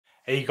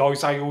Hey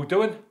guys, how you all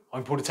doing?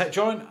 I'm Paul the Tech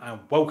Giant and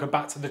welcome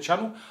back to the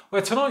channel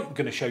where tonight I'm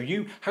going to show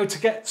you how to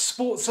get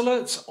sports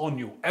alerts on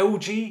your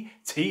LG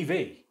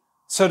TV.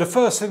 So the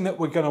first thing that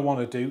we're going to want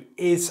to do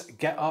is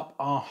get up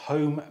our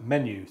home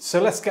menu. So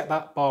let's get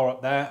that bar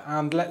up there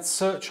and let's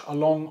search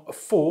along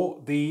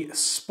for the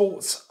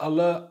Sports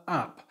Alert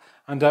app.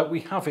 And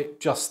we have it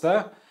just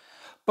there.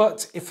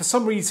 But if for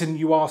some reason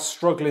you are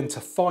struggling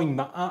to find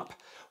that app,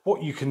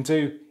 what you can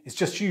do is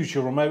just use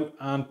your remote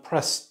and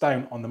press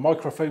down on the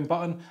microphone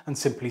button and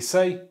simply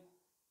say,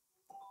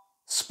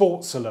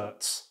 Sports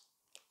Alerts.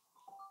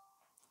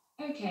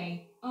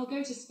 Okay, I'll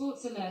go to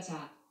Sports Alert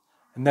app.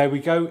 And there we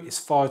go, it's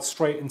fired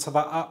straight into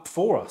that app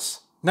for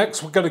us.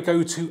 Next, we're going to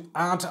go to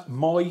Add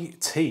My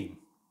Team.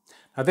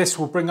 Now this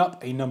will bring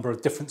up a number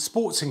of different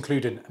sports,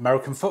 including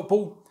American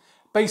football,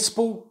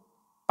 baseball,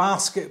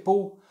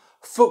 basketball,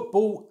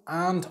 football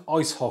and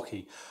ice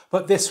hockey,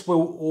 but this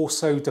will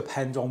also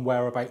depend on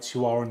whereabouts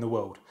you are in the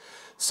world.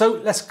 So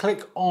let's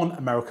click on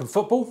American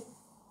football.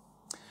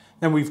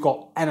 Then we've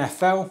got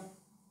NFL.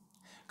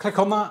 Click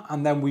on that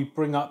and then we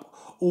bring up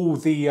all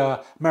the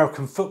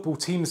American football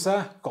teams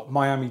there. Got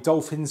Miami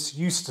Dolphins,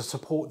 used to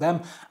support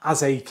them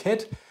as a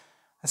kid.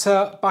 Let's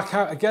back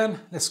out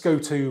again. Let's go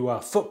to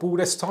football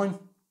this time.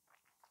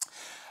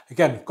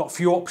 Again, got a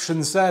few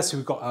options there. So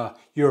we've got a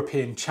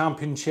European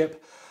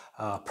Championship,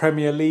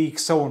 Premier League,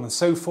 so on and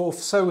so forth.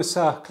 So let's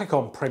click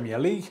on Premier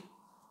League.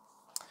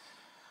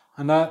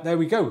 And there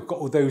we go, we've got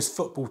all those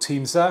football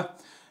teams there.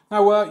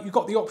 Now you've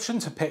got the option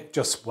to pick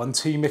just one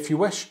team if you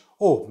wish,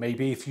 or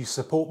maybe if you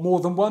support more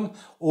than one,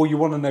 or you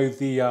want to know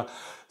the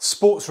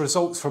sports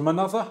results from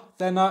another,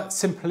 then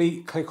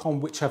simply click on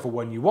whichever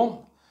one you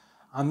want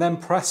and then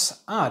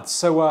press add.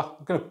 So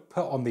I'm going to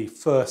put on the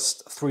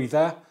first three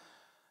there.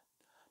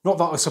 Not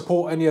that I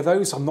support any of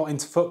those, I'm not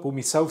into football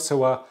myself,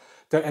 so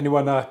don't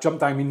anyone jump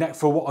down my neck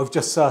for what I've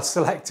just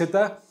selected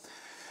there.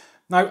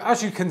 Now,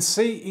 as you can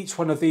see, each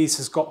one of these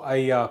has got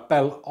a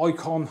bell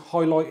icon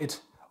highlighted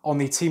on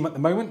the team at the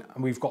moment,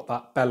 and we've got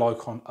that bell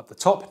icon at the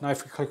top. Now,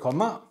 if we click on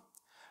that,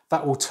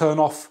 that will turn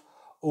off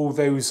all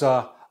those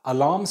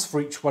alarms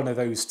for each one of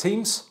those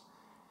teams.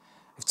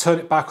 If you turn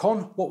it back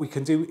on, what we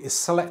can do is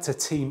select a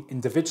team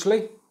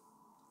individually,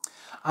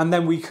 and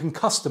then we can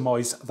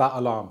customize that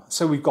alarm.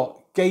 So we've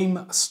got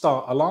game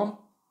start alarm,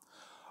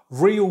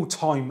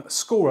 real-time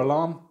score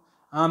alarm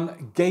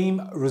and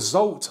game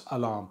result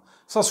alarm.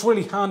 So that's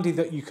really handy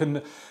that you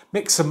can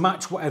mix and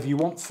match whatever you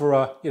want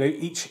for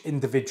each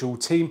individual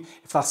team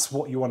if that's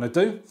what you want to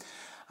do.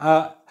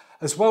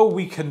 As well,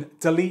 we can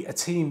delete a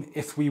team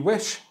if we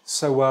wish.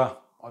 So I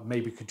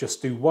maybe could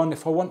just do one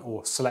if I want,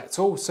 or select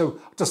all. So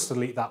I'll just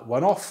delete that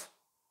one off.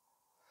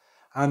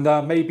 And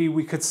maybe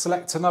we could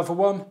select another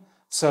one.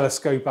 So let's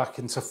go back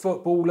into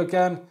football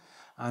again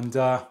and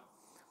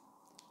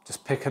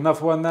just pick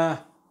another one there.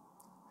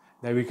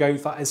 There we go,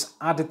 that has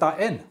added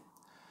that in.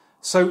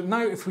 So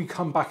now if we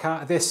come back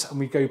out of this and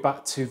we go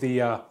back to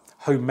the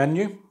home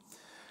menu,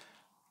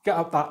 get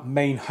up that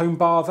main home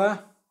bar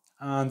there,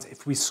 and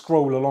if we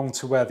scroll along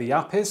to where the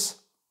app is,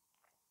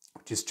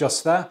 which is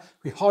just there,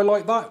 we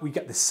highlight that, we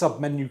get the sub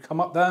menu come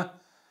up there,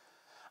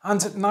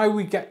 and now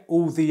we get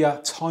all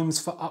the times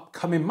for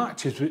upcoming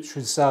matches, which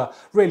was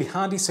really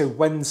handy. So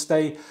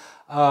Wednesday,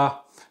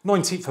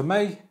 19th of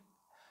May,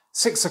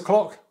 6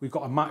 o'clock, we've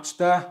got a match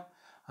there.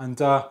 And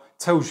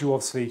tells you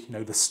obviously,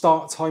 the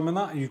start time and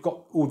that, and you've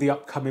got all the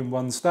upcoming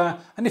ones there.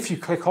 And if you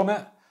click on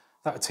it,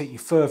 that will take you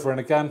further in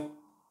again,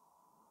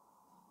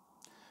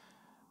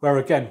 where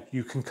again,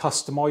 you can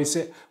customize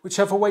it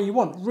whichever way you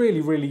want.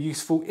 Really, really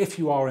useful if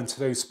you are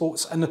into those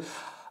sports. And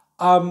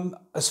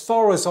as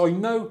far as I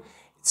know,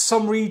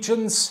 some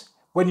regions,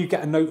 when you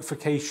get a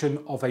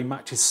notification of a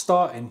match is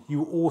starting,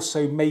 you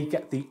also may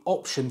get the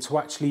option to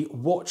actually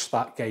watch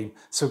that game.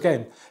 So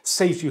again,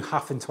 saves you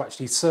having to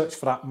actually search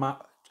for that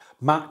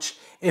match.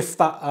 If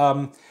that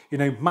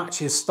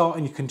match is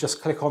starting, you can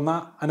just click on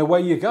that and away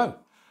you go.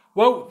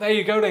 Well, there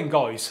you go then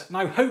guys.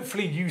 Now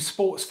hopefully you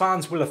sports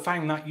fans will have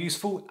found that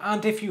useful,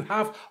 and if you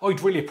have,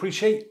 I'd really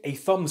appreciate a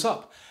thumbs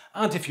up.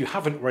 And if you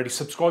haven't already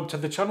subscribed to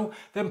the channel,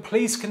 then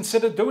please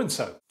consider doing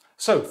so.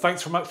 So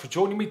thanks very much for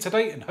joining me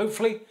today, and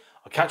hopefully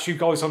I'll catch you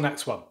guys on the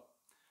next one.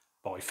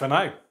 Bye for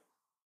now.